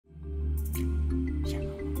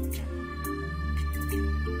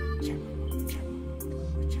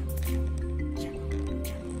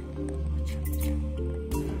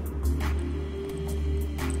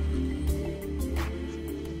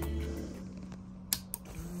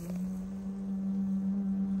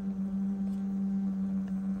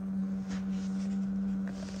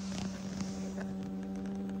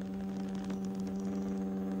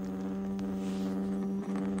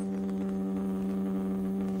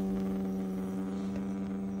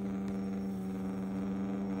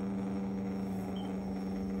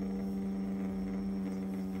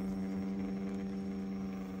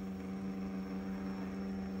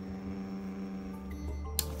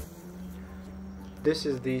This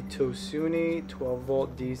is the Tosuny 12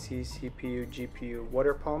 volt DC CPU GPU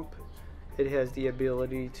water pump. It has the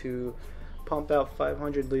ability to pump out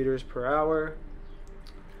 500 liters per hour.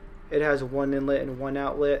 It has one inlet and one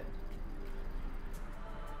outlet.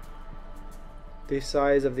 The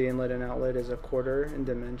size of the inlet and outlet is 1/4 in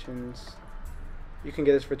dimensions. You can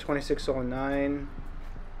get this for $26.09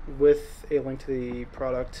 with a link to the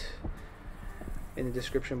product in the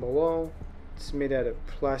description below. It's made out of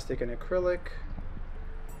plastic and acrylic,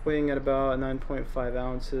 weighing at about 9.5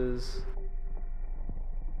 ounces.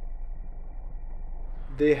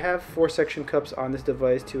 They have 4 suction cups on this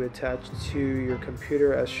device to attach to your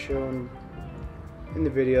computer as shown in the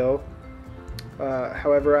video.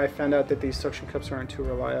 However, I found out that these suction cups aren't too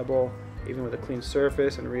reliable. Even with a clean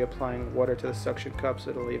surface and reapplying water to the suction cups,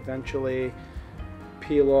 it'll eventually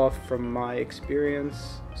peel off from my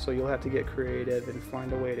experience. So you'll have to get creative and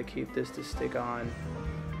find a way to keep this to stick on.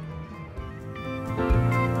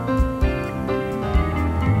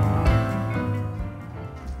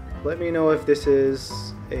 Let me know if this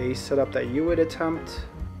is a setup that you would attempt.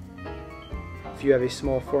 If you have a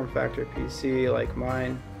small form factor PC like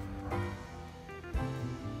mine,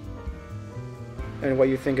 and what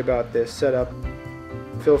you think about this setup.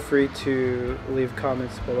 Feel free to leave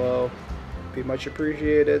comments below. Be much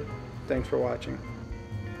appreciated. Thanks for watching.